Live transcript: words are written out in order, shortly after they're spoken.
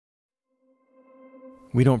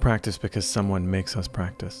We don't practice because someone makes us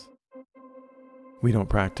practice. We don't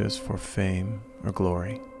practice for fame or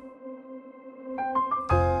glory.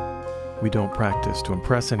 We don't practice to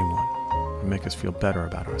impress anyone or make us feel better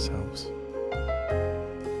about ourselves.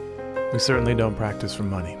 We certainly don't practice for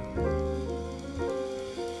money.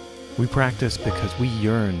 We practice because we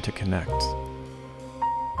yearn to connect.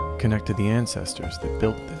 Connect to the ancestors that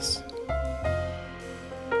built this.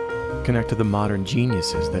 Connect to the modern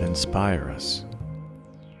geniuses that inspire us.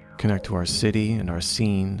 Connect to our city and our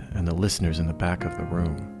scene and the listeners in the back of the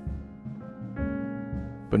room.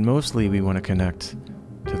 But mostly we want to connect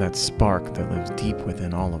to that spark that lives deep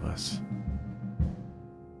within all of us.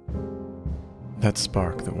 That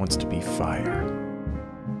spark that wants to be fire.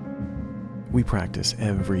 We practice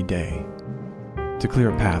every day to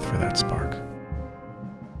clear a path for that spark.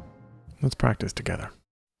 Let's practice together.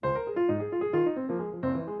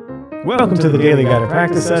 Welcome to the Daily Guided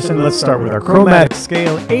Practice Session. Let's start with our chromatic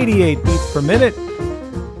scale, 88 beats per minute.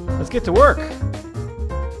 Let's get to work.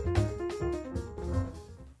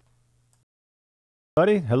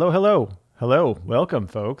 Buddy, hello. Welcome,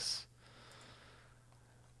 folks.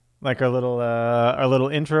 Like our little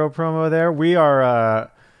intro promo there.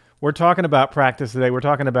 We're talking about practice today. We're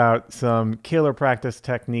talking about some killer practice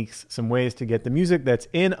techniques, some ways to get the music that's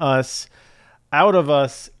in us, out of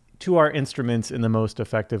us, to our instruments in the most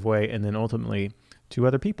effective way, and then ultimately to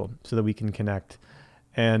other people so that we can connect.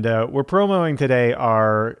 And we're promoting today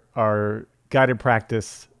our guided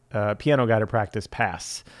practice, piano guided practice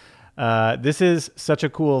pass. This is such a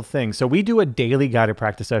cool thing. So we do a daily guided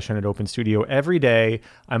practice session at Open Studio every day.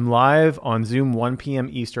 I'm live on Zoom 1 p.m.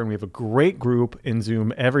 Eastern. We have a great group in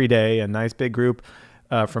Zoom every day, a nice big group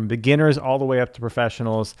from beginners all the way up to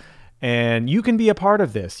professionals. And you can be a part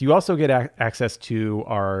of this. You also get access to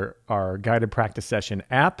our guided practice session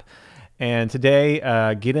app. And today,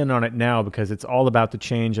 get in on it now because it's all about to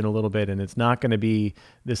change in a little bit, and it's not going to be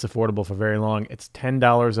this affordable for very long. It's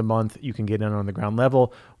 $10 a month. You can get in on the ground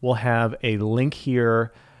level. We'll have a link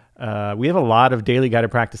here. We have a lot of daily guided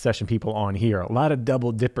practice session people on here, a lot of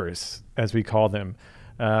double dippers, as we call them,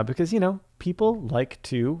 because, people like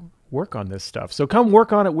to work on this stuff. So come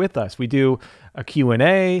work on it with us. We do a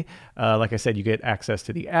Q&A. Like I said, you get access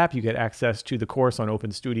to the app. You get access to the course on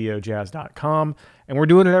openstudiojazz.com. And we're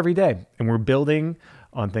doing it every day. And we're building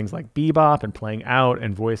on things like bebop and playing out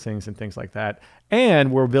and voicings and things like that. And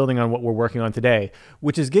we're building on what we're working on today,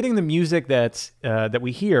 which is getting the music that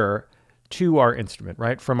we hear to our instrument,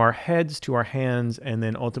 right? From our heads to our hands and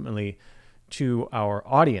then ultimately to our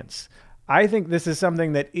audience. I think this is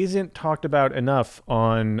something that isn't talked about enough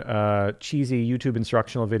on cheesy YouTube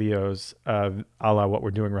instructional videos, a la what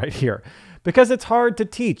we're doing right here, because it's hard to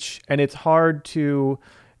teach and it's hard to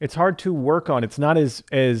work on. It's not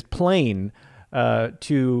as plain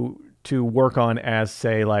to work on as,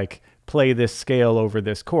 say, like play this scale over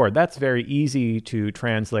this chord. That's very easy to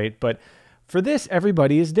translate, but for this,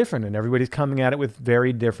 everybody is different and everybody's coming at it with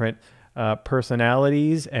very different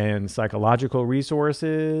personalities and psychological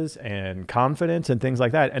resources and confidence and things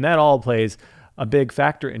like that. And that all plays a big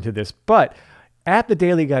factor into this. But at the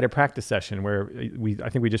daily guided practice session, where I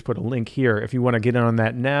think we just put a link here. If you want to get in on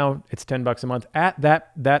that now, it's $10 a month. At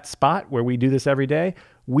that spot where we do this every day,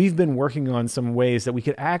 we've been working on some ways that we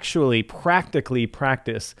could actually practically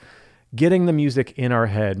practice getting the music in our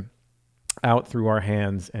head out through our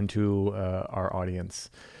hands and to our audience.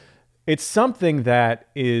 It's something that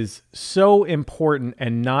is so important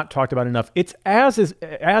and not talked about enough. It's as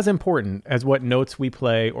important as what notes we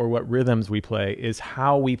play or what rhythms we play is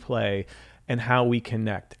how we play and how we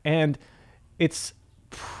connect. And it's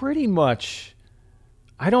pretty much,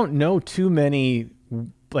 I don't know too many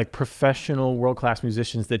like professional world-class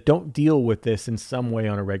musicians that don't deal with this in some way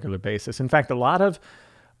on a regular basis. In fact, a lot of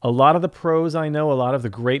the pros I know, a lot of the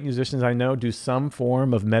great musicians I know do some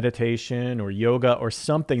form of meditation or yoga or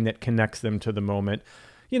something that connects them to the moment.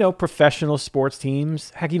 Professional sports teams,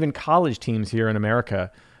 heck, even college teams here in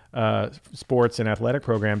America, sports and athletic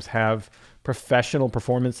programs have professional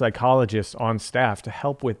performance psychologists on staff to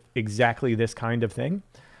help with exactly this kind of thing.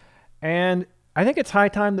 And I think it's high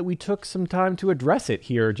time that we took some time to address it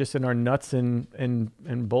here just in our nuts and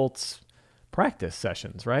bolts practice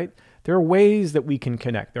sessions, right? There are ways that we can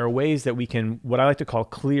connect. There are ways that we can, what I like to call,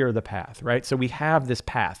 clear the path, right? So we have this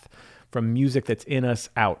path from music that's in us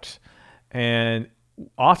out. And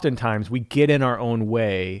oftentimes we get in our own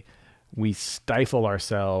way. We stifle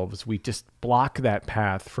ourselves. We just block that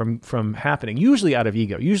path from happening, usually out of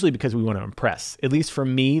ego, usually because we want to impress. At least for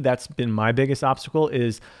me, that's been my biggest obstacle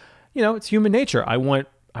is, it's human nature. I want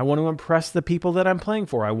to impress the people that I'm playing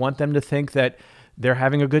for. I want them to think that they're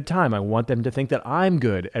having a good time. I want them to think that I'm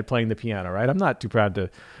good at playing the piano, right? I'm not too proud to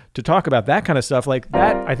talk about that kind of stuff. Like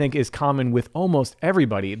that, I think, is common with almost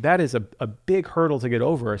everybody. That is a big hurdle to get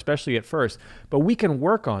over, especially at first. But we can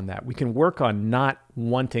work on that. We can work on not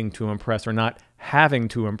wanting to impress or not having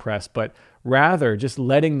to impress, but rather just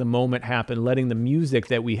letting the moment happen, letting the music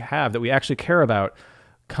that we have, that we actually care about,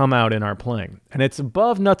 come out in our playing. And it's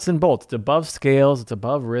above nuts and bolts. It's above scales. It's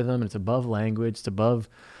above rhythm. It's above language. It's above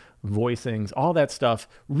voicings. All that stuff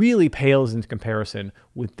really pales into comparison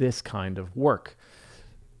with this kind of work.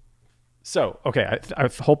 So, okay, I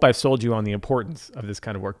hope I've sold you on the importance of this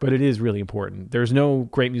kind of work, but it is really important. There's no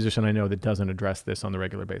great musician I know that doesn't address this on the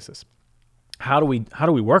regular basis. How do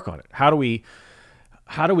we work on it? How do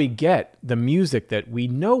we get the music that we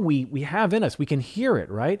know we have in us? We can hear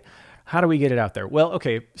it, right? How do we get it out there? Well,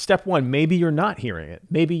 okay, step one, maybe you're not hearing it.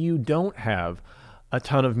 Maybe you don't have a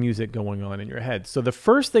ton of music going on in your head. So the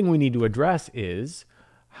first thing we need to address is,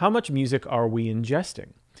 how much music are we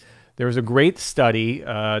ingesting? There was a great study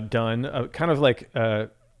done, kind of like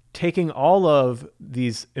taking all of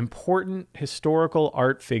these important historical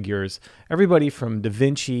art figures, everybody from Da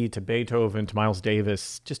Vinci to Beethoven to Miles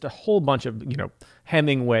Davis, just a whole bunch of,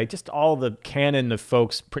 Hemingway, just all the canon of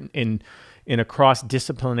folks in a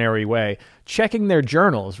cross-disciplinary way, checking their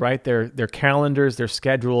journals, right? Their calendars, their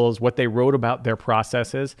schedules, what they wrote about their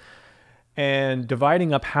processes, and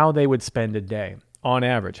dividing up how they would spend a day. On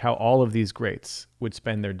average, how all of these greats would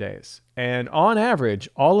spend their days. And on average,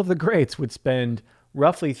 all of the greats would spend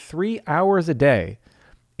roughly 3 hours a day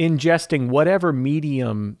ingesting whatever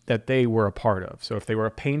medium that they were a part of. So if they were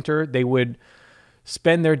a painter, they would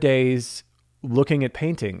spend their days looking at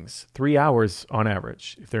paintings, 3 hours on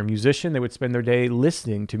average. If they're a musician, they would spend their day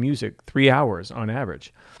listening to music, 3 hours on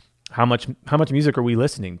average. How much music are we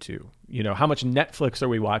listening to? How much Netflix are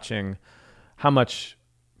we watching? How much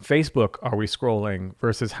Facebook are we scrolling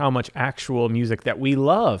versus how much actual music that we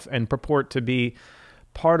love and purport to be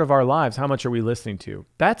part of our lives? How much are we listening to?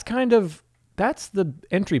 That's the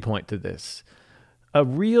entry point to this. A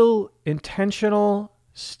real intentional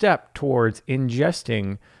step towards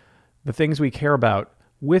ingesting the things we care about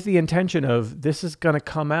with the intention of, this is going to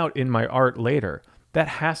come out in my art later. That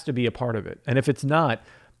has to be a part of it. And if it's not,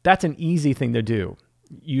 that's an easy thing to do.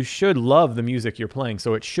 You should love the music you're playing.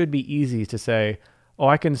 So it should be easy to say, oh,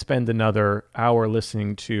 I can spend another hour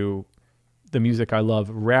listening to the music I love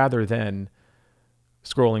rather than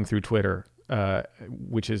scrolling through Twitter,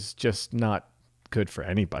 which is just not good for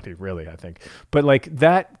anybody, really, I think. But like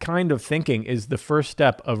that kind of thinking is the first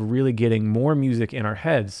step of really getting more music in our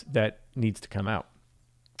heads that needs to come out.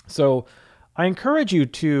 So I encourage you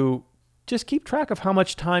to just keep track of how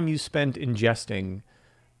much time you spend ingesting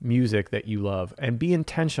music that you love and be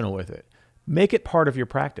intentional with it. Make it part of your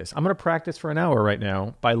practice. I'm going to practice for an hour right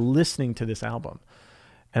now by listening to this album.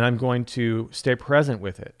 And I'm going to stay present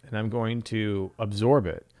with it. And I'm going to absorb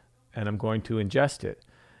it. And I'm going to ingest it.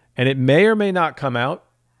 And it may or may not come out.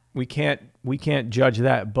 We can't judge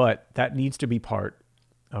that, but that needs to be part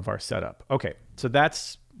of our setup. Okay, so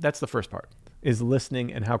that's the first part, is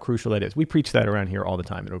listening and how crucial that is. We preach that around here all the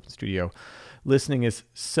time at Open Studio. Listening is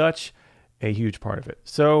such a huge part of it.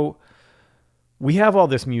 So we have all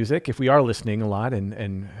this music, if we are listening a lot,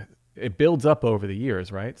 and it builds up over the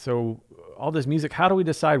years, right? So all this music, how do we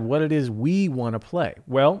decide what it is we want to play?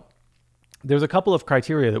 Well, there's a couple of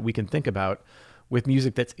criteria that we can think about with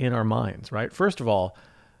music that's in our minds, right? First of all,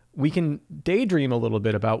 we can daydream a little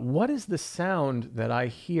bit about, what is the sound that I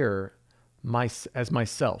hear as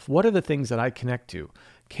myself? What are the things that I connect to?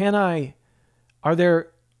 Are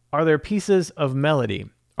there pieces of melody?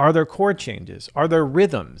 Are there chord changes? Are there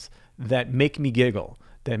rhythms that make me giggle,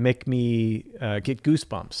 that make me get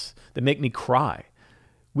goosebumps, that make me cry?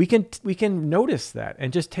 We can notice that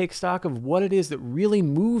and just take stock of what it is that really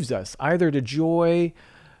moves us, either to joy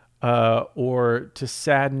or to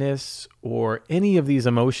sadness or any of these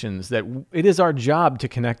emotions that it is our job to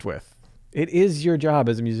connect with. It is your job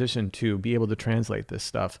as a musician to be able to translate this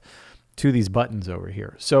stuff to these buttons over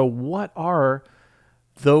here. So what are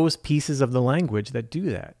those pieces of the language that do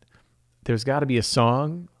that? There's got to be a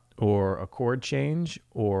song or a chord change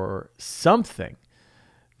or something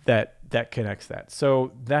that connects that.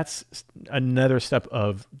 So that's another step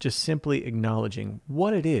of just simply acknowledging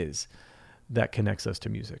what it is that connects us to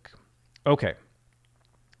music. Okay.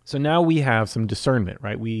 So now we have some discernment,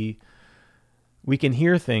 right? We can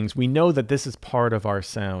hear things. We know that this is part of our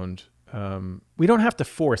sound. We don't have to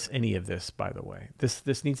force any of this, by the way.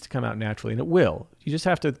 This needs to come out naturally, and it will. You just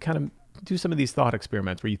have to kind of do some of these thought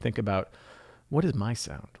experiments where you think about, what is my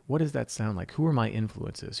sound? What does that sound like? Who are my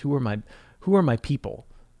influences? Who are my people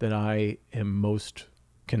that I am most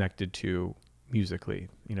connected to musically,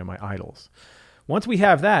 my idols. Once we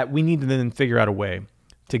have that, we need to then figure out a way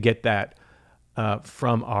to get that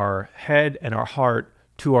from our head and our heart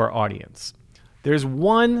to our audience. There's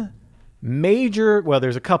one major, well,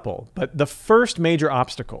 there's a couple, but the first major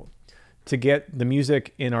obstacle to get the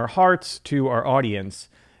music in our hearts to our audience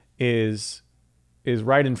is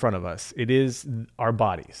right in front of us. It is our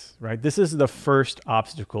bodies, right? This is the first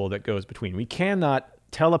obstacle that goes between. We cannot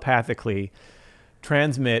telepathically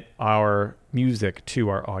transmit our music to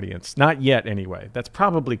our audience. Not yet, anyway. That's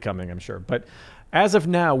probably coming, I'm sure. But as of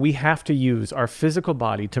now, we have to use our physical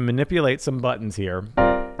body to manipulate some buttons here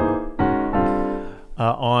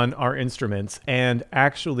on our instruments and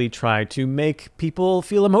actually try to make people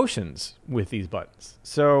feel emotions with these buttons.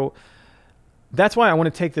 So that's why I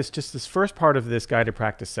want to take this first part of this guided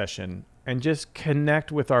practice session and just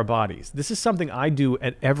connect with our bodies. This is something I do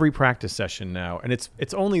at every practice session now, and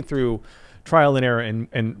it's only through trial and error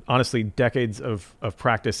and honestly decades of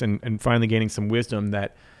practice and finally gaining some wisdom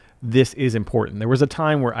that this is important. There was a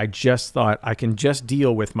time where I just thought I can just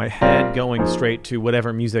deal with my head going straight to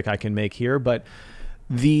whatever music I can make here, but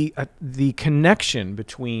the connection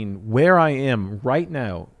between where I am right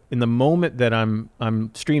now in the moment that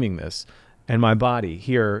I'm streaming this and my body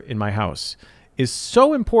here in my house is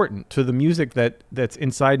so important to the music that's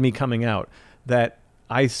inside me coming out that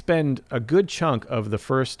I spend a good chunk of the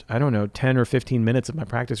first, 10 or 15 minutes of my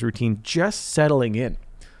practice routine just settling in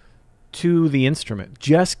to the instrument,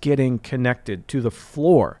 just getting connected to the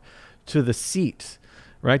floor, to the seat,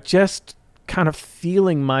 right? Just kind of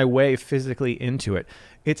feeling my way physically into it.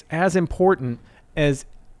 It's as important as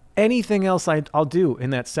anything else I'll do in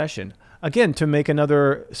that session. Again, to make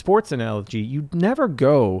another sports analogy, you'd never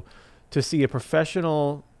go to see a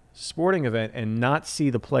professional sporting event and not see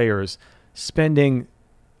the players spending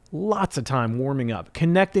lots of time warming up,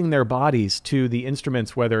 connecting their bodies to the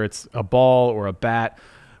instruments, whether it's a ball or a bat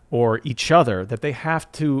or each other that they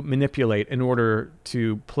have to manipulate in order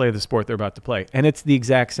to play the sport they're about to play. And it's the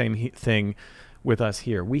exact same thing with us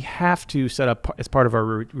here. We have to set up, as part of our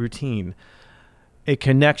routine, a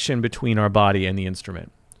connection between our body and the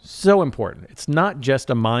instrument. So important. It's not just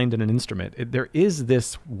a mind and an instrument. There is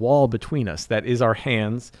this wall between us that is our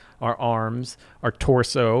hands, our arms, our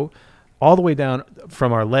torso, all the way down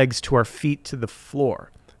from our legs to our feet to the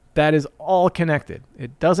floor. That is all connected.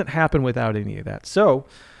 It doesn't happen without any of that. So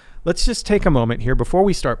let's just take a moment here before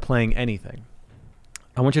we start playing anything.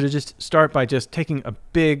 I want you to just start by just taking a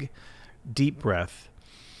big, deep breath.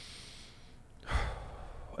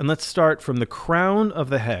 And let's start from the crown of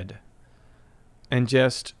the head and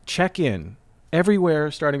just check in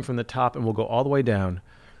everywhere, starting from the top, and we'll go all the way down.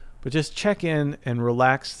 But just check in and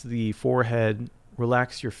relax the forehead,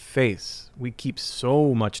 relax your face. We keep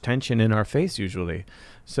so much tension in our face usually.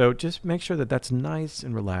 So just make sure that that's nice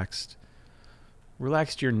and relaxed.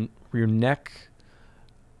 Relax your neck.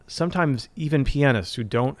 Sometimes even pianists who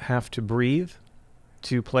don't have to breathe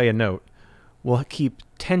to play a note will keep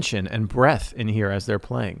tension and breath in here as they're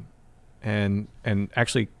playing and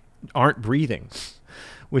actually aren't breathing,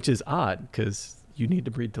 which is odd because you need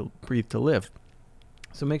to breathe to live.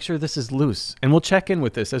 So make sure this is loose, and we'll check in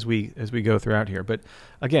with this as we go throughout here. But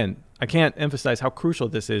again, I can't emphasize how crucial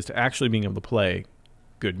this is to actually being able to play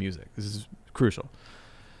good music. This is crucial.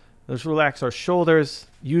 Let's relax our shoulders.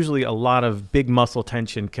 Usually a lot of big muscle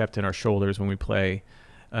tension kept in our shoulders when we play,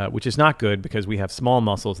 which is not good because we have small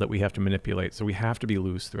muscles that we have to manipulate. So we have to be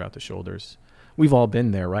loose throughout the shoulders. We've all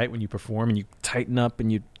been there, right? When you perform and you tighten up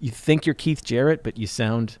and you think you're Keith Jarrett, but you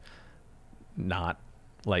sound not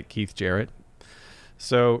like Keith Jarrett.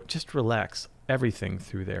 So just relax everything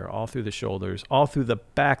through there, all through the shoulders, all through the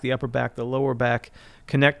back, the upper back, the lower back.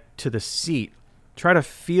 Connect to the seat. Try to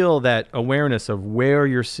feel that awareness of where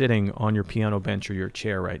you're sitting on your piano bench or your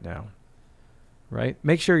chair right now, right?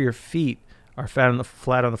 Make sure your feet are flat on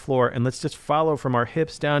the floor, and let's just follow from our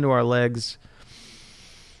hips down to our legs.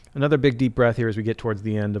 Another big deep breath here as we get towards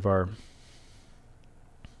the end of our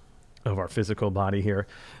physical body here.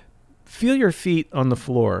 Feel your feet on the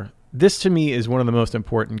floor. This to me is one of the most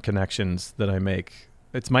important connections that I make.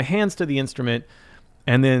 It's my hands to the instrument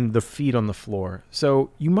and then the feet on the floor. So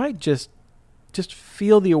you might just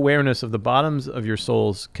feel the awareness of the bottoms of your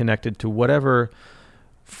soles connected to whatever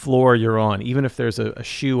floor you're on, even if there's a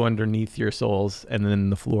shoe underneath your soles and then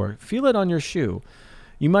the floor. Feel it on your shoe.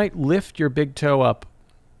 You might lift your big toe up,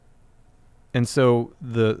 and so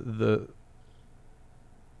the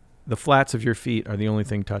flats of your feet are the only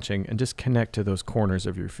thing touching, and just connect to those corners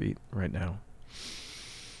of your feet right now.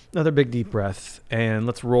 Another big deep breath, and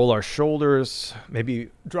let's roll our shoulders, maybe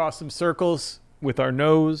draw some circles with our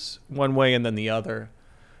nose one way and then the other.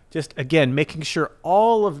 Just again, making sure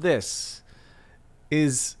all of this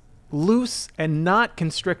is loose and not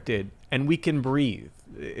constricted, and we can breathe.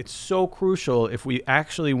 It's so crucial if we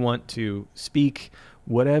actually want to speak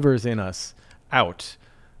whatever's in us out,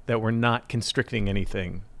 that we're not constricting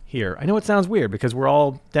anything here. I know it sounds weird because we're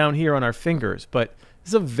all down here on our fingers, but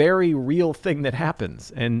it's a very real thing that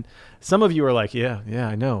happens. And some of you are like, yeah,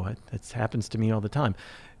 I know. It happens to me all the time.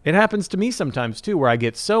 It happens to me sometimes too, where I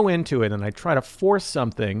get so into it and I try to force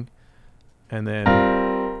something and then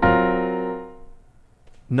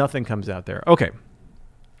nothing comes out there. Okay.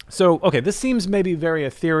 So, this seems maybe very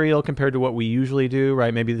ethereal compared to what we usually do,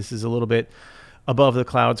 right? Maybe this is a little bit above the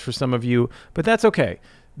clouds for some of you, but that's okay.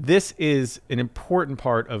 This is an important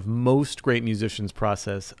part of most great musicians'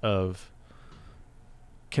 process of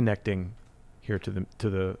connecting here to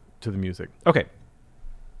the music. Okay.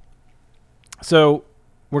 So,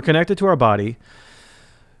 we're connected to our body.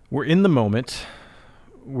 We're in the moment.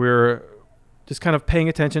 We're just kind of paying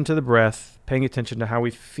attention to the breath, paying attention to how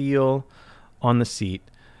we feel on the seat.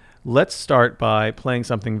 Let's start by playing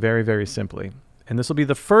something very, very simply. And this will be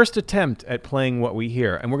the first attempt at playing what we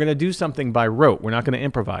hear. And we're going to do something by rote. We're not going to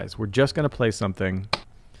improvise. We're just going to play something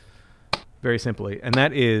very simply. And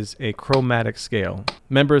that is a chromatic scale.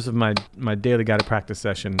 Members of my daily guided practice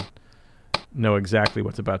session know exactly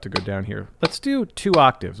what's about to go down here. Let's do 2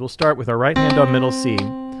 octaves. We'll start with our right hand on middle C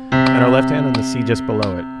and our left hand on the C just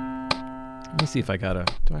below it. Let me see if I got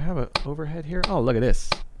do I have an overhead here? Oh, look at this.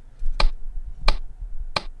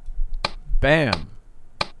 Bam.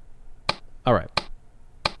 All right.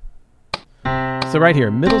 So right here,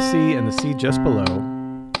 middle C and the C just below.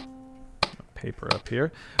 Paper up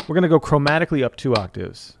here. We're going to go chromatically up 2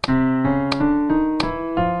 octaves.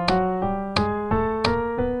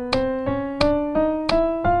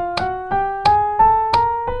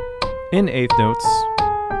 In eighth notes,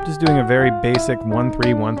 just doing a very basic 1-3,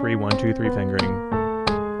 1-3, 1-2-3 fingering.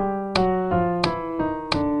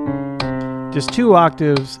 Just 2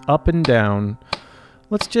 octaves up and down.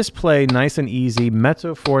 Let's just play nice and easy,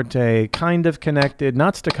 mezzo forte, kind of connected,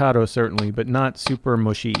 not staccato certainly, but not super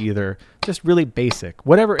mushy either. Just really basic.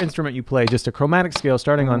 Whatever instrument you play, just a chromatic scale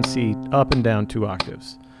starting on C, up and down 2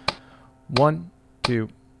 octaves. 1, 2,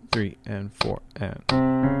 3, and 4, and...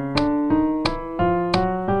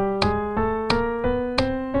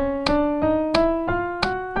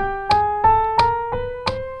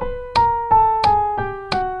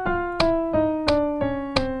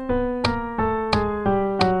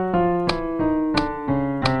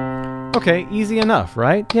 Okay, easy enough,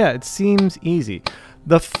 right? Yeah, it seems easy.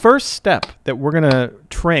 The first step that we're going to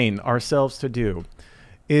train ourselves to do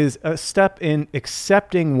is a step in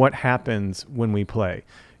accepting what happens when we play.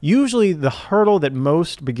 Usually the hurdle that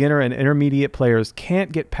most beginner and intermediate players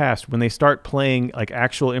can't get past when they start playing like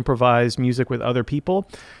actual improvised music with other people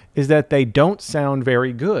is that they don't sound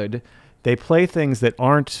very good. They play things that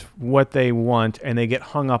aren't what they want and they get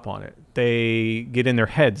hung up on it. They get in their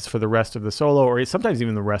heads for the rest of the solo or sometimes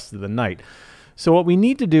even the rest of the night. So what we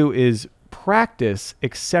need to do is practice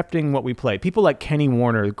accepting what we play. People like Kenny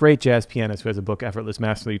Warner, the great jazz pianist who has a book, Effortless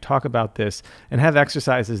Mastery, talk about this and have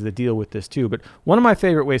exercises that deal with this too. But one of my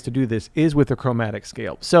favorite ways to do this is with a chromatic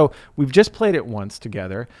scale. So we've just played it once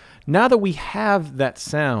together. Now that we have that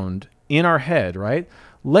sound in our head, right,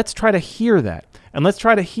 let's try to hear that. And let's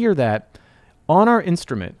try to hear that on our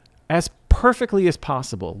instrument as perfectly as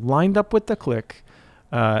possible, lined up with the click,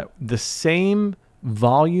 the same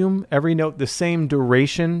volume, every note, the same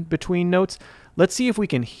duration between notes. Let's see if we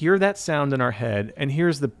can hear that sound in our head. And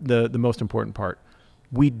here's the most important part.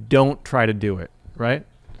 We don't try to do it, right?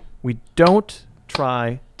 We don't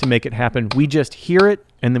try to make it happen. We just hear it,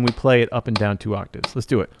 and then we play it up and down 2 octaves. Let's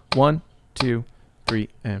do it. 1, 2, 3,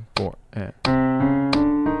 and 4, and...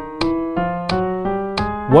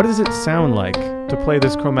 What does it sound like to play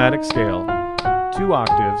this chromatic scale? 2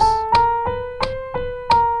 octaves.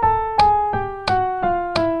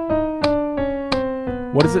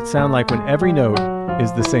 What does it sound like when every note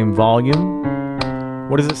is the same volume?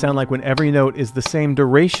 What does it sound like when every note is the same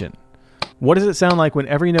duration? What does it sound like when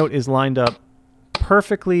every note is lined up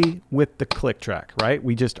perfectly with the click track, right?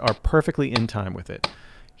 We just are perfectly in time with it.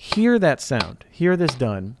 Hear that sound. Hear this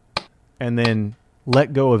done, and then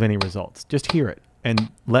let go of any results. Just hear it.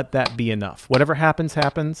 And let that be enough. Whatever happens,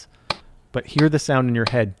 happens. But hear the sound in your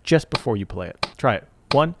head just before you play it. Try it.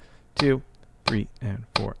 1, 2, 3, and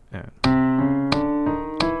 4, and...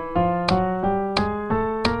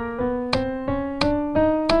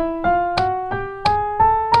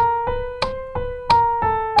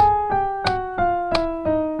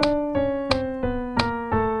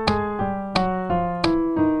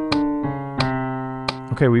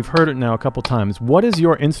 Okay, we've heard it now a couple times. What does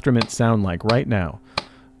your instrument sound like right now?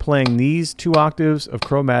 playing these 2 octaves of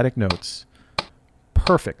chromatic notes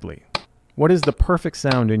perfectly. What is the perfect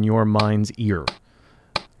sound in your mind's ear?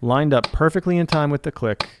 Lined up perfectly in time with the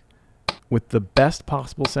click, with the best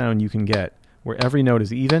possible sound you can get, where every note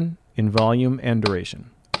is even in volume and duration.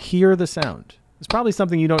 Hear the sound. It's probably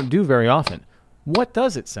something you don't do very often. What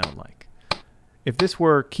does it sound like? If this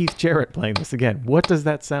were Keith Jarrett playing this again, what does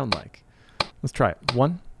that sound like? Let's try it.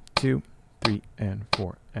 1, 2, 3, and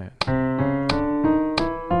 4, and...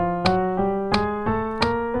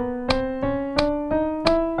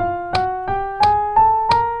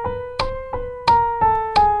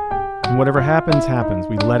 And whatever happens, happens.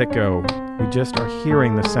 We let it go. We just are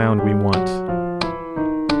hearing the sound we want.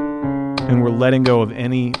 And we're letting go of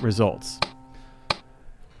any results.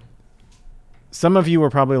 Some of you are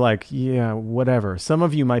probably like, yeah, whatever. Some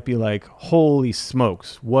of you might be like, holy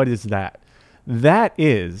smokes, what is that? That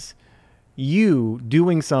is you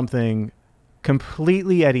doing something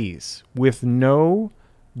completely at ease with no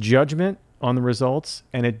judgment on the results,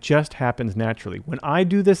 and it just happens naturally. When I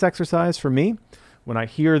do this exercise for me, when I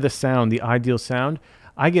hear the sound, the ideal sound,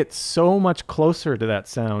 I get so much closer to that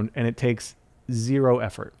sound, and it takes zero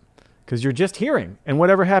effort because you're just hearing, and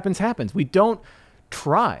whatever happens, happens. We don't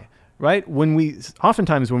try, right?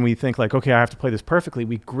 Oftentimes when we think like, okay, I have to play this perfectly,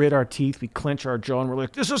 we grit our teeth, we clench our jaw, and we're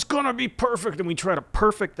like, this is going to be perfect, and we try to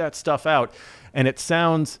perfect that stuff out, and it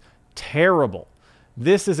sounds terrible.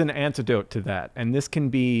 This is an antidote to that, and this can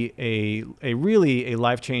be a really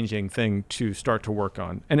life-changing thing to start to work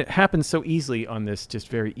on. And it happens so easily on this just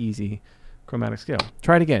very easy chromatic scale.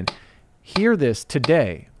 Try it again. Hear this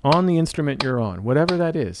today on the instrument you're on, whatever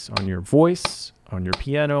that is, on your voice, on your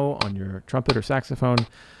piano, on your trumpet or saxophone,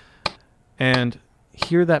 and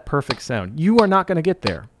hear that perfect sound. You are not going to get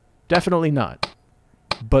there. Definitely not.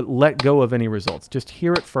 But let go of any results. Just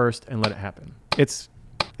hear it first and let it happen. It's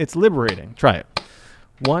liberating. Try it.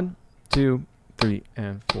 1, 2, 3,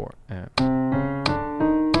 and 4, and...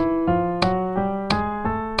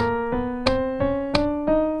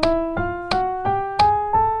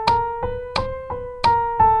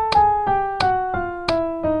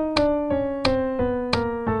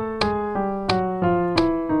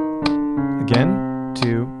 Again,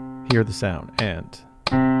 to hear the sound, and...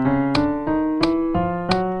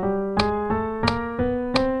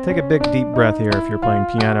 Take a big deep breath here if you're playing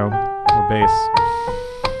piano or bass.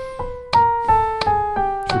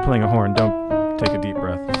 If you're playing a horn, don't take a deep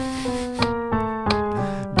breath.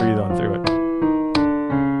 Breathe on through it.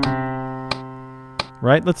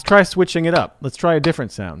 Right? Let's try switching it up. Let's try a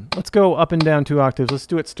different sound. Let's go up and down 2 octaves. Let's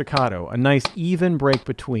do it staccato, a nice even break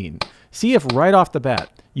between. See if right off the bat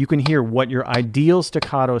you can hear what your ideal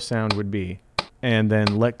staccato sound would be, and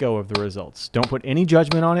then let go of the results. Don't put any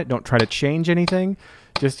judgment on it. Don't try to change anything.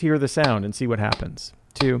 Just hear the sound and see what happens.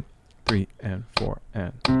 2, 3, and 4,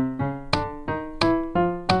 and...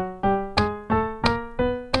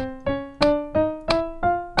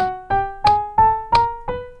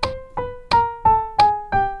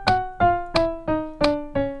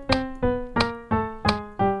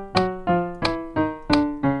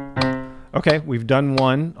 Okay, we've done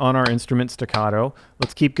one on our instrument staccato.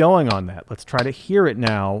 Let's keep going on that. Let's try to hear it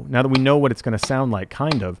now that we know what it's going to sound like,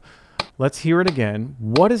 kind of. Let's hear it again.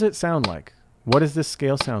 What does it sound like? What does this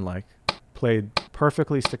scale sound like? Played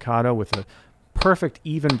perfectly staccato with a perfect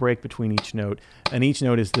even break between each note, and each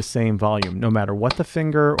note is the same volume, no matter what the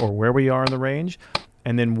finger or where we are in the range.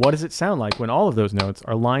 And then what does it sound like when all of those notes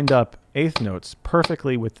are lined up eighth notes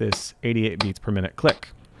perfectly with this 88 beats per minute click?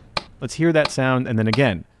 Let's hear that sound, and then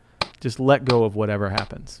again, just let go of whatever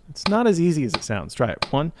happens. It's not as easy as it sounds. Try it.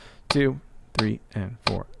 1, 2, 3, and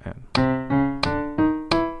 4, and...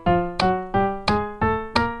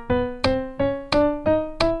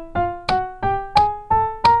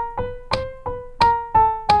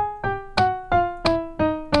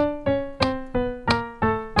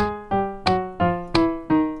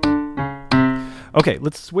 Okay,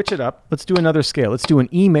 let's switch it up. Let's do another scale. Let's do an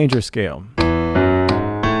E major scale.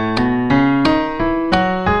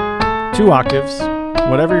 2 octaves,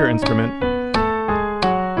 whatever your instrument.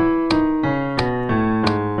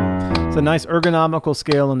 It's a nice ergonomical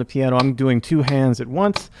scale on the piano. I'm doing 2 hands at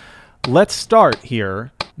once. Let's start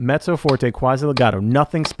here. Mezzo forte, quasi legato,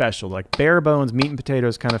 nothing special, like bare bones, meat and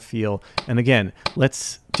potatoes kind of feel. And again,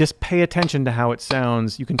 let's just pay attention to how it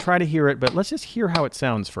sounds. You can try to hear it, but let's just hear how it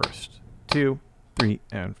sounds first. 2, 3,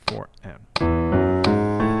 and 4, and...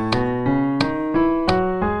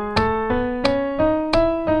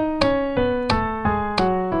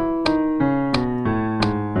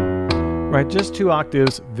 Right, just 2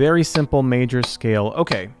 octaves, very simple major scale.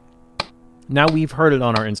 Okay, now we've heard it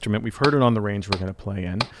on our instrument. We've heard it on the range we're going to play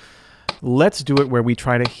in. Let's do it where we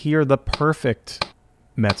try to hear the perfect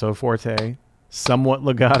mezzo forte, somewhat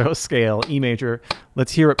legato scale, E major.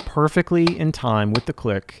 Let's hear it perfectly in time with the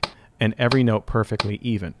click and every note perfectly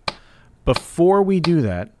even. Before we do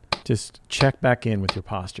that, just check back in with your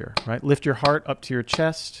posture, right? Lift your heart up to your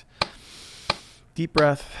chest. Deep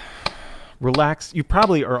breath. Relax. You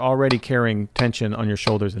probably are already carrying tension on your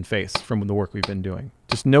shoulders and face from the work we've been doing.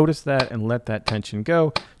 Just notice that and let that tension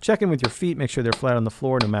go. Check in with your feet. Make sure they're flat on the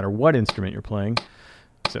floor no matter what instrument you're playing,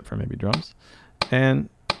 except for maybe drums. And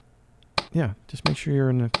yeah, just make sure you're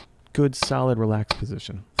in a good, solid, relaxed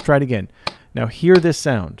position. Let's try it again. Now hear this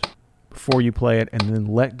sound before you play it and then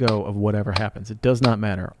let go of whatever happens. It does not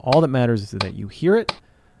matter. All that matters is that you hear it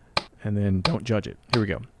and then don't judge it. Here we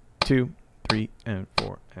go. 2, 3, and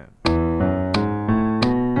 4, and...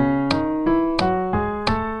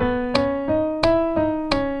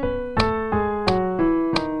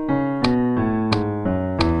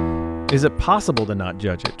 Is it possible to not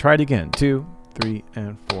judge it? Try it again. 2, 3,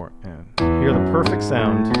 and 4, and hear the perfect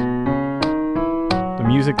sound. The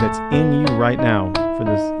music that's in you right now for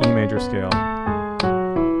this E major scale.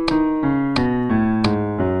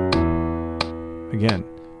 Again,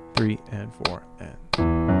 3 and 4, and.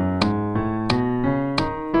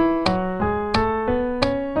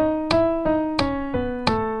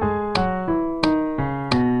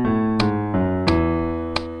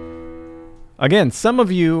 Again, some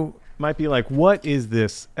of you might be like, what is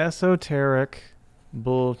this esoteric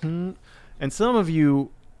bull? And some of you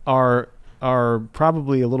are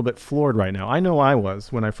probably a little bit floored right now. I know I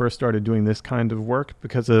was when I first started doing this kind of work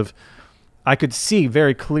because I could see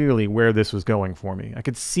very clearly where this was going for me. I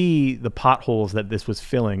could see the potholes that this was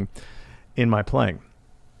filling in my playing.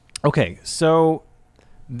 Okay, so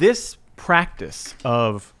this practice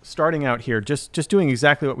of starting out here, just doing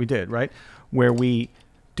exactly what we did, right? Where we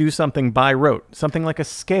do something by rote, something like a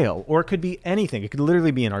scale, or it could be anything. It could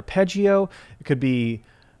literally be an arpeggio. It could be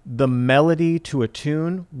the melody to a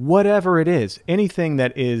tune, whatever it is, anything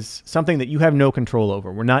that is something that you have no control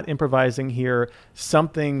over. We're not improvising here,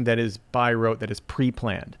 something that is by rote, that is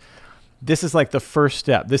pre-planned. This is like the first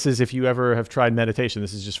step. This is, if you ever have tried meditation,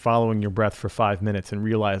 this is just following your breath for 5 minutes and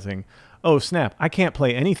realizing, oh snap, I can't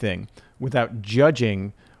play anything without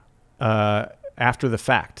judging after the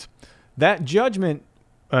fact. That judgment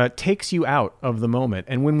takes you out of the moment.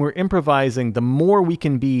 And when we're improvising, the more we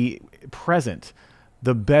can be present,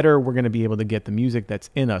 the better we're going to be able to get the music that's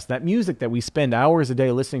in us. That music that we spend hours a day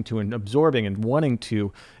listening to and absorbing and wanting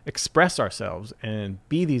to express ourselves and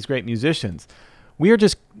be these great musicians. We're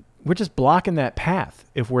just blocking that path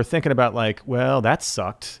if we're thinking about like, well, that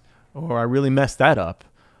sucked, or I really messed that up.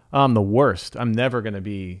 I'm the worst. I'm never going to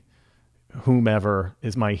be whomever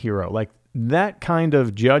is my hero. Like that kind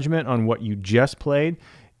of judgment on what you just played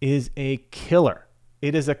is a killer.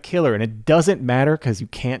 It is a killer, and it doesn't matter because you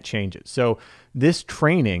can't change it. So this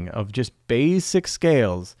training of just basic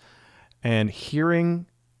scales and hearing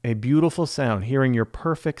a beautiful sound, hearing your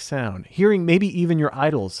perfect sound, hearing maybe even your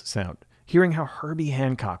idol's sound, hearing how Herbie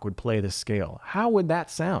Hancock would play this scale. How would that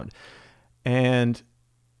sound? And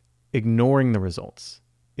ignoring the results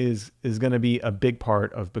is going to be a big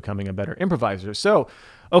part of becoming a better improviser. So,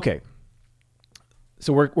 okay.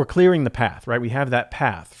 So we're clearing the path, right? We have that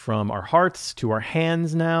path from our hearts to our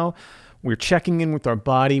hands now. We're checking in with our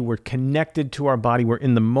body. We're connected to our body. We're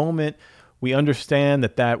in the moment. We understand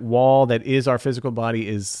that that wall that is our physical body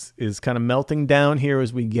is kind of melting down here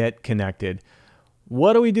as we get connected.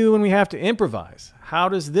 What do we do when we have to improvise? How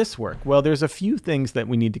does this work? Well, there's a few things that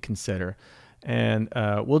we need to consider. And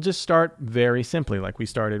we'll just start very simply like we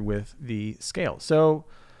started with the scale. So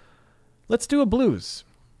let's do a blues.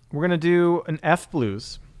 We're going to do an F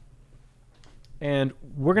blues, and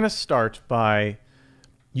we're going to start by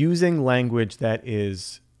using language that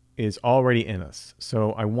is already in us.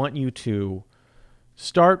 So I want you to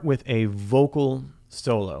start with a vocal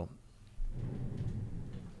solo.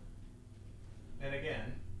 And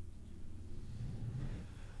again,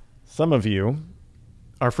 some of you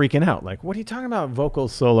are freaking out. Like, what are you talking about vocal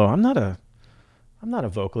solo? I'm not a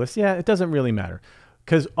vocalist. Yeah, it doesn't really matter.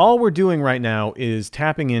 Because all we're doing right now is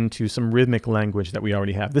tapping into some rhythmic language that we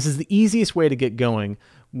already have. This is the easiest way to get going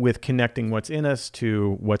with connecting what's in us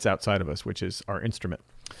to what's outside of us, which is our instrument.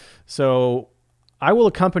 So I will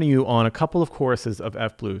accompany you on a couple of choruses of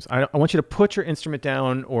F blues. I want you to put your instrument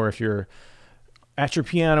down, or if you're at your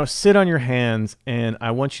piano, sit on your hands, and I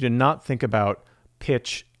want you to not think about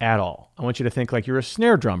pitch at all. I want you to think like you're a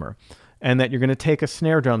snare drummer and that you're going to take a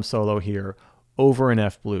snare drum solo here over an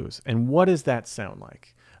F blues. And what does that sound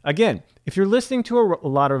like? Again, if you're listening to a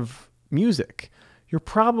lot of music, you're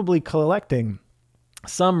probably collecting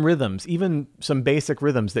some rhythms, even some basic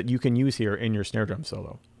rhythms that you can use here in your snare drum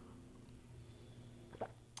solo.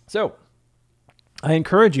 So I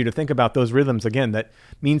encourage you to think about those rhythms again that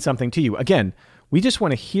mean something to you. Again, we just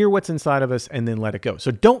want to hear what's inside of us and then let it go.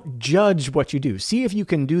 So don't judge what you do. See if you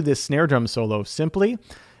can do this snare drum solo simply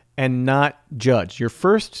and not judge. Your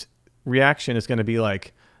first reaction is going to be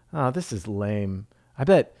like, oh, this is lame. I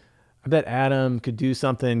bet Adam could do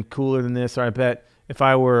something cooler than this, or I bet if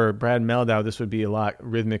I were Brad Mehldau, this would be a lot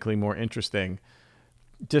rhythmically more interesting.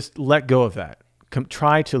 Just let go of that.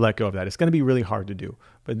 Try to let go of that. It's going to be really hard to do,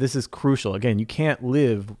 but this is crucial. Again, you can't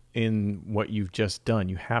live in what you've just done.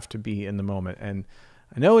 You have to be in the moment. And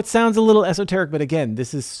I know it sounds a little esoteric, but again,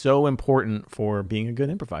 this is so important for being a good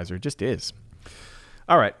improviser. It just is.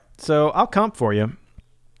 All right, so I'll comp for you.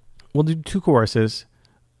 We'll do 2 choruses.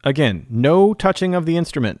 Again, no touching of the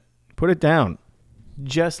instrument. Put it down,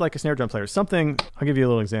 just like a snare drum player. Something, I'll give you a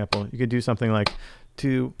little example. You could do something like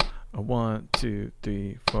 2, 1, 2,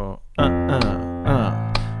 3, 4,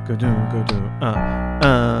 go do,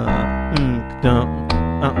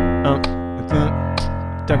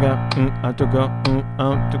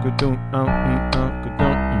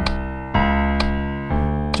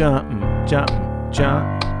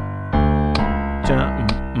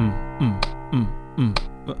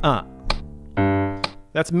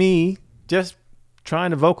 That's me just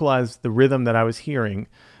trying to vocalize the rhythm that I was hearing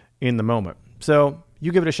in the moment. So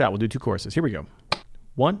you give it a shot. We'll do 2 choruses. Here we go.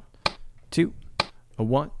 1, 2,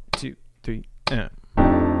 1, 2, 3, and.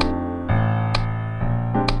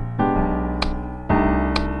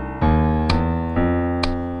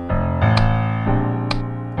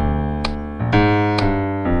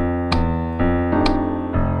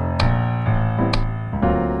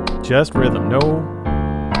 Just rhythm, no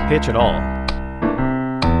pitch at all.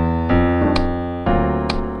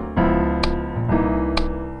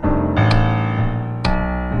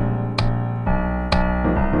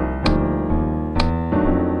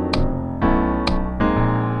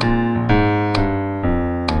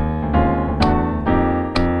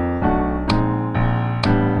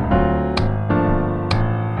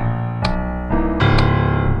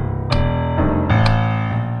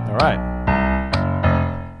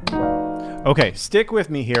 Okay, stick with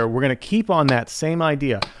me here. We're going to keep on that same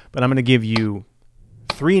idea, but I'm going to give you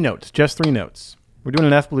 3 notes, just 3 notes. We're doing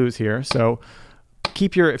an F blues here, so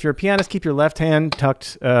if you're a pianist, keep your left hand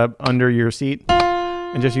tucked under your seat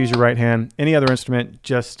and just use your right hand. Any other instrument,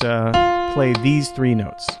 just play these 3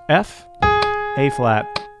 notes: F, A flat,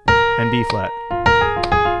 and B flat.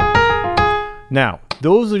 Now,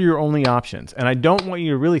 those are your only options, and I don't want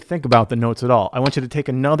you to really think about the notes at all. I want you to take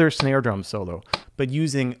another snare drum solo, but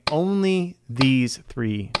using only these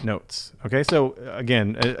 3 notes. Okay, so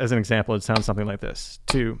again, as an example, it sounds something like this: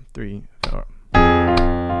 2, 3, 4.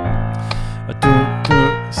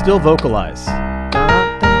 Still vocalize.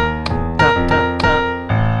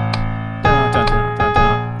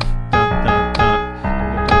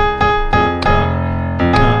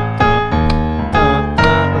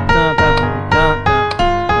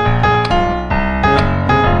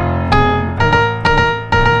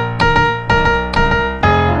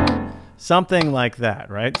 Something like that,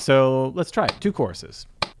 right? So let's try it. 2 choruses.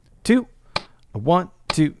 2, 1,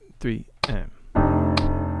 2, 3, and.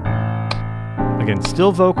 Again,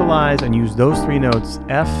 still vocalize and use those 3 notes: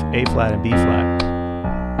 F, A flat, and B flat.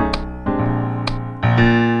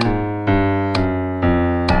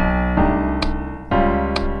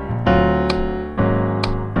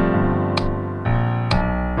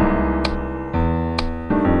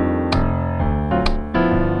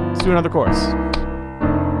 Let's do another chorus.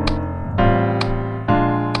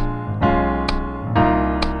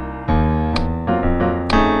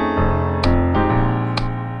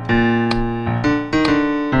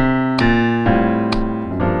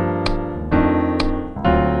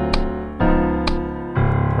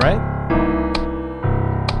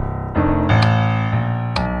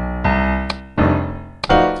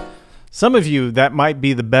 Some of you, that might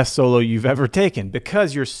be the best solo you've ever taken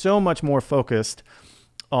because you're so much more focused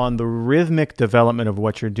on the rhythmic development of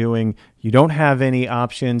what you're doing. You don't have any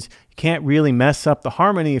options. You can't really mess up the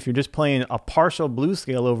harmony if you're just playing a partial blues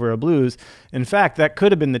scale over a blues. In fact, that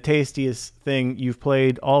could have been the tastiest thing you've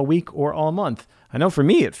played all week or all month. I know for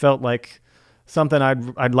me, it felt like something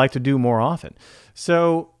I'd like to do more often.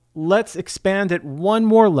 So let's expand it one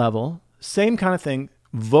more level. Same kind of thing.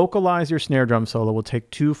 Vocalize your snare drum solo. We'll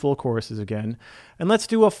take 2 full choruses again. And let's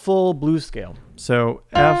do a full blues scale. So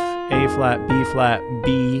F, A flat, B flat,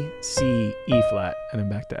 B, C, E flat, and then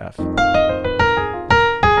back to F.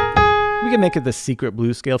 We can make it the secret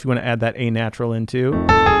blues scale if you want to add that A natural in too.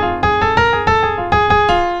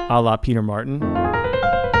 A la Peter Martin.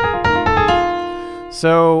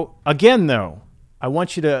 So again, though, I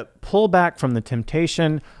want you to pull back from the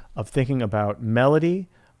temptation of thinking about melody,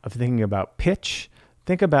 of thinking about pitch.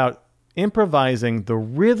 Think about improvising the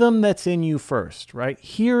rhythm that's in you first, right?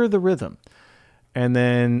 Hear the rhythm and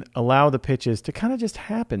then allow the pitches to kind of just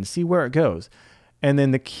happen, see where it goes. And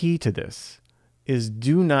then the key to this is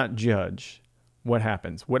do not judge what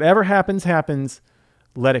happens. Whatever happens, happens.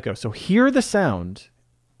 Let it go. So hear the sound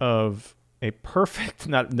of a perfect,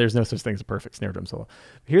 there's no such thing as a perfect snare drum solo.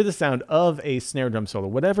 Hear the sound of a snare drum solo,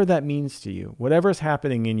 whatever that means to you, whatever's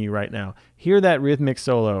happening in you right now. Hear that rhythmic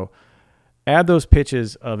solo. Add those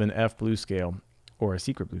pitches of an F blues scale or a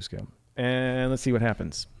secret blues scale. And let's see what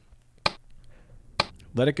happens.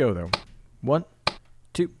 Let it go, though. 1,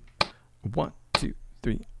 2, 1, 2,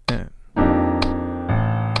 3, and.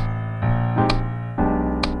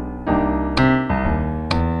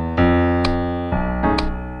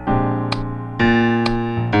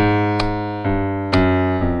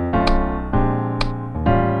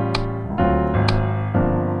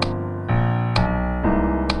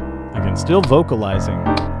 Still vocalizing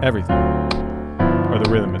everything, or the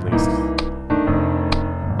rhythm at least.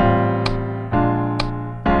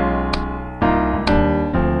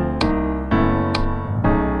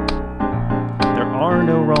 There are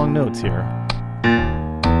no wrong notes here.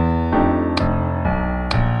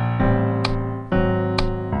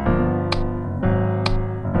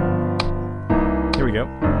 Here we go.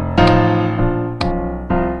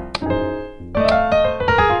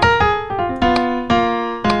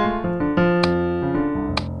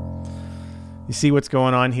 You see what's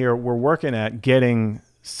going on here? We're working at getting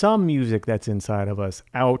some music that's inside of us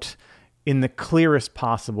out in the clearest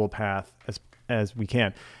possible path as we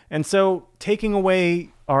can. And so taking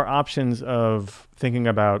away our options of thinking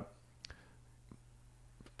about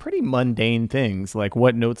pretty mundane things like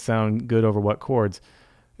what notes sound good over what chords,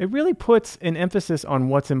 it really puts an emphasis on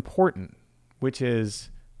what's important, which is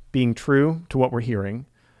being true to what we're hearing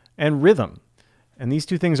and rhythm. And these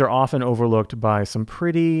two things are often overlooked by some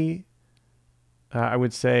pretty I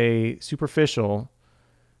would say superficial,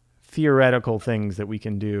 theoretical things that we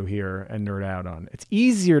can do here and nerd out on. It's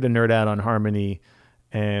easier to nerd out on harmony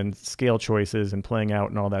and scale choices and playing out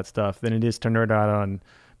and all that stuff than it is to nerd out on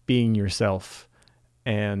being yourself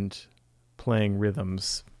and playing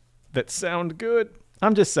rhythms that sound good.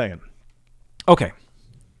 I'm just saying. Okay.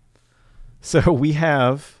 So we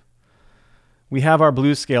have our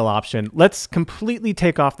blues scale option. Let's completely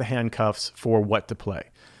take off the handcuffs for what to play.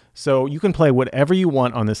 So you can play whatever you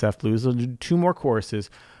want on this F blues. I'll do 2 more choruses,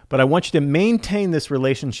 but I want you to maintain this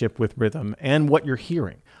relationship with rhythm and what you're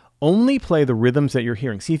hearing. Only play the rhythms that you're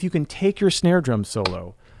hearing. See if you can take your snare drum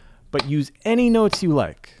solo, but use any notes you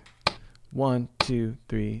like. 1, 2,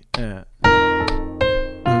 3,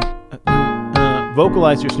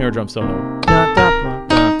 vocalize your snare drum solo.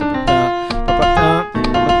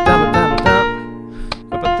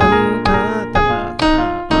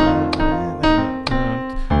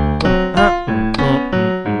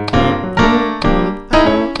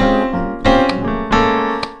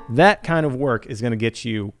 That kind of work is going to get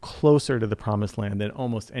you closer to the promised land than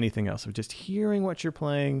almost anything else. So just hearing what you're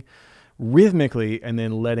playing rhythmically and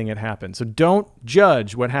then letting it happen. So don't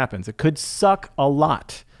judge what happens. It could suck a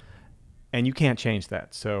lot and you can't change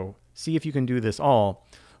that. So see if you can do this all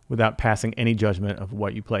without passing any judgment of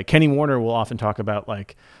what you play. Kenny Warner will often talk about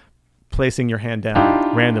like placing your hand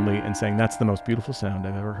down randomly and saying, that's the most beautiful sound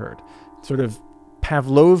I've ever heard. Sort of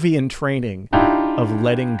Pavlovian training of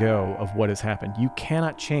letting go of what has happened. You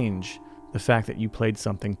cannot change the fact that you played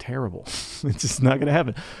something terrible. It's just not going to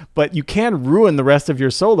happen. But you can ruin the rest of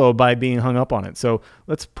your solo by being hung up on it. So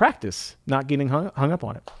let's practice not getting hung up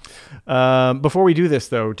on it. Before we do this,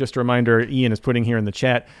 though, just a reminder, Ian is putting here in the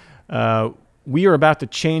chat, we are about to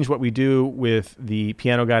change what we do with the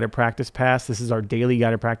Piano Guided Practice Pass. This is our daily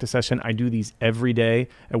guided practice session. I do these every day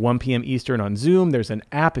at 1 p.m. Eastern on Zoom. There's an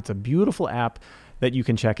app. It's a beautiful app that you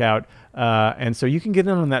can check out. And so you can get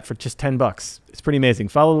in on that for just $10. It's pretty amazing.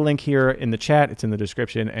 Follow the link here in the chat. It's in the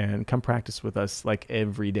description, and come practice with us like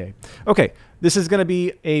every day. Okay, this is going to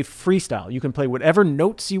be a freestyle. You can play whatever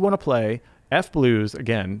notes you want to play. F blues,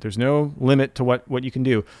 again, there's no limit to what you can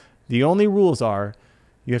do. The only rules are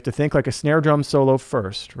you have to think like a snare drum solo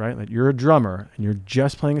first, right? Like you're a drummer and you're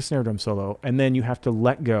just playing a snare drum solo, and then you have to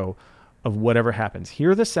let go of whatever happens.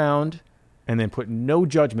 Hear the sound and then put no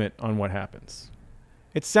judgment on what happens.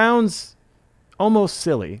 It sounds almost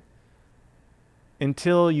silly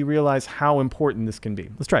until you realize how important this can be.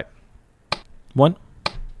 Let's try it. 1,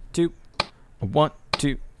 2, 1,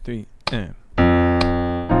 2, 3, and.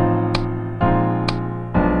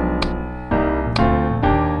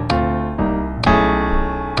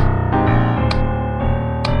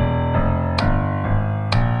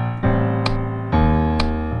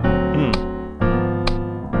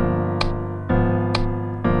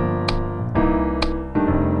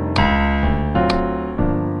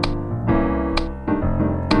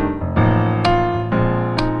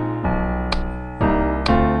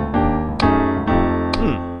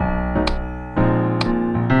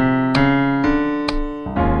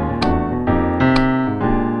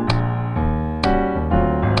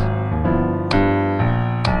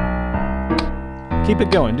 Keep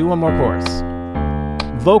it going. Do one more chorus.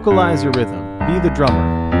 Vocalize your rhythm. Be the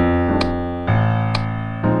drummer.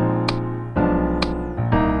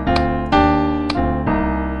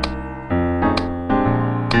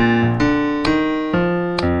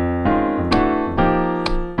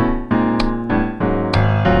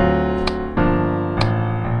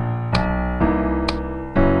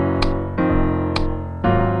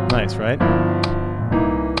 Nice, right?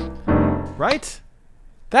 Right?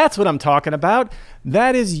 That's what I'm talking about.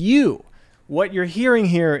 That is you. What you're hearing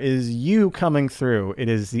here is you coming through. It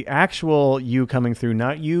is the actual you coming through,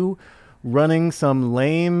 not you running some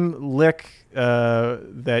lame lick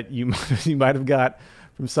that you might have got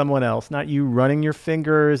from someone else. Not you running your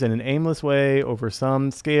fingers in an aimless way over some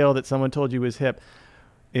scale that someone told you was hip.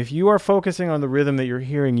 If you are focusing on the rhythm that you're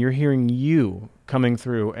hearing you coming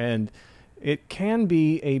through. And it can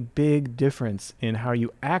be a big difference in how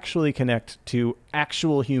you actually connect to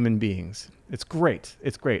actual human beings. It's great.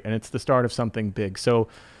 It's great. And it's the start of something big. So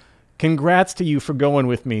congrats to you for going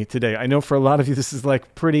with me today. I know for a lot of you, this is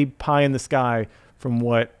like pretty pie in the sky from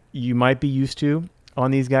what you might be used to on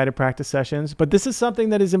these guided practice sessions. But this is something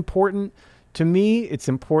that is important to me. It's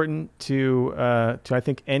important to I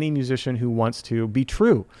think, any musician who wants to be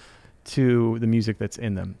true to the music that's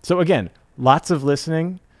in them. So again, lots of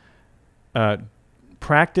listening.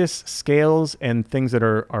 Practice scales and things that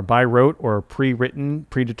are by rote or pre-written,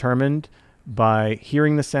 predetermined by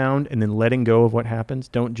hearing the sound and then letting go of what happens.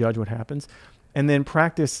 Don't judge what happens. And then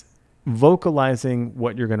practice vocalizing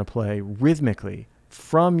what you're going to play rhythmically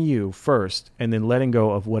from you first, and then letting go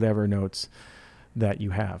of whatever notes that you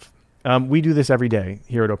have. We do this every day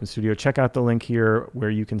here at Open Studio. Check out the link here where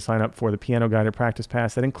you can sign up for the Piano Guided Practice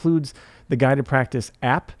Pass. That includes the Guided Practice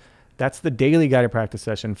app. That's the daily guided practice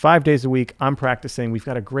session. 5 days a week, I'm practicing. We've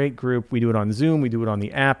got a great group. We do it on Zoom. We do it on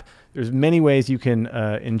the app. There's many ways you can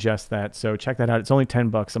ingest that. So check that out. It's only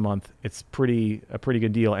 $10 a month. It's a pretty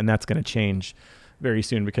good deal, and that's going to change very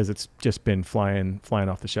soon because it's just been flying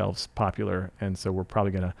off the shelves, popular, and so we're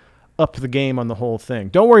probably going to up the game on the whole thing.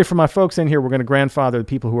 Don't worry, for my folks in here, we're going to grandfather the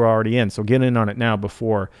people who are already in. So get in on it now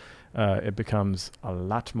before it becomes a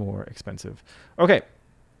lot more expensive. Okay,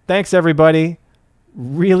 thanks everybody.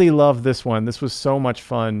 Really love this one. This was so much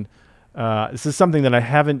fun. This is something that I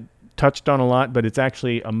haven't touched on a lot, but it's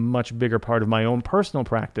actually a much bigger part of my own personal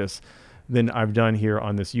practice than I've done here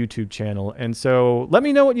on this YouTube channel. And so let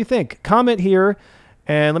me know what you think. Comment here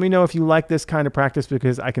and let me know if you like this kind of practice,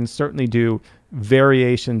 because I can certainly do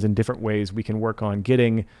variations in different ways we can work on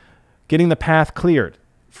getting the path cleared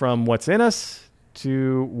from what's in us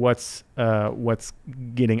to what's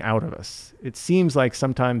getting out of us. It seems like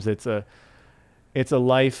sometimes it's a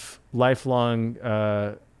lifelong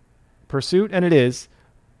pursuit, and it is,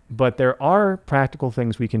 but there are practical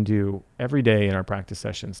things we can do every day in our practice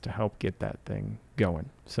sessions to help get that thing going.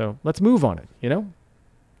 So let's move on it, you know?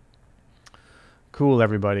 Cool,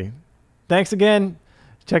 everybody. Thanks again.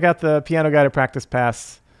 Check out the Piano Guided Practice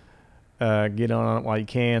Pass. Get on it while you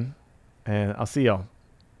can, and I'll see y'all.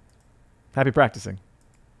 Happy practicing.